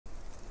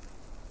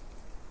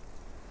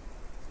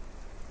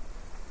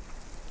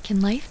Can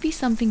life be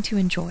something to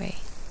enjoy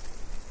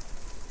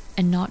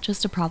and not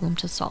just a problem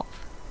to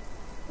solve?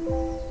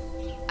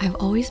 I've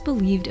always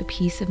believed a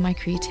piece of my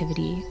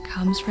creativity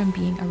comes from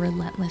being a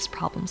relentless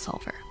problem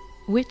solver,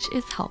 which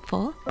is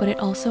helpful, but it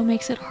also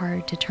makes it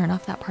hard to turn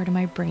off that part of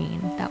my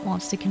brain that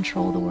wants to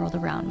control the world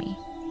around me.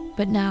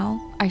 But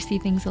now I see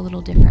things a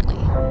little differently.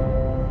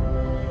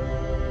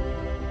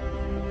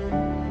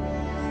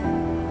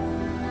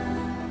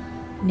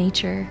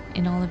 Nature,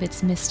 in all of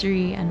its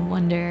mystery and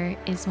wonder,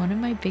 is one of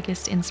my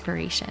biggest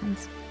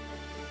inspirations.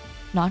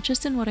 Not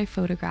just in what I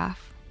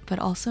photograph, but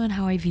also in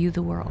how I view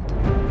the world.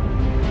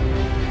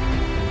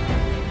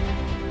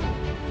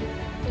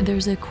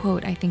 There's a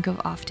quote I think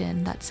of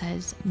often that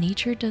says,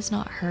 "Nature does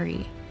not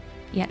hurry,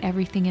 yet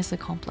everything is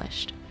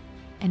accomplished."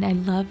 And I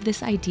love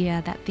this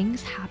idea that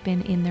things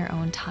happen in their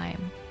own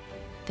time.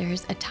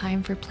 There's a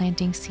time for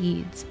planting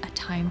seeds, a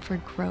time for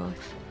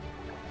growth,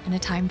 and a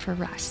time for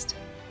rest.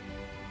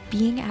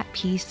 Being at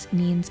peace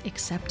means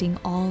accepting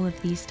all of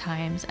these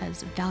times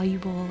as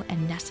valuable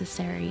and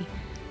necessary,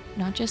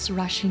 not just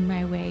rushing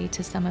my way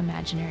to some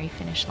imaginary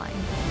finish line.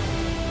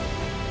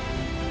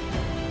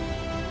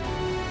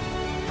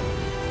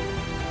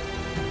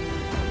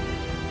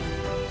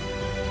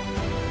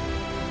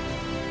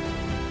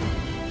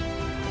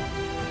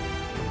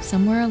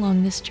 Somewhere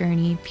along this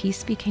journey,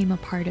 peace became a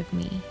part of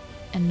me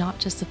and not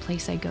just a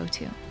place I go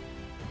to.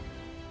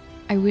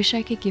 I wish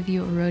I could give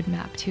you a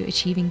roadmap to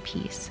achieving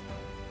peace,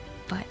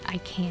 but I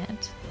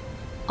can't.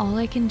 All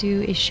I can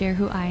do is share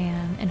who I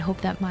am and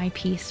hope that my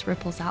peace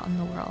ripples out in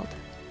the world.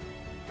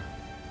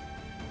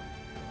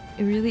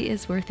 It really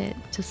is worth it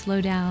to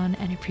slow down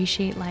and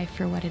appreciate life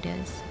for what it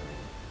is,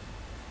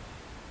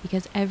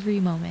 because every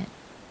moment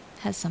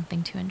has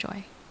something to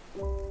enjoy.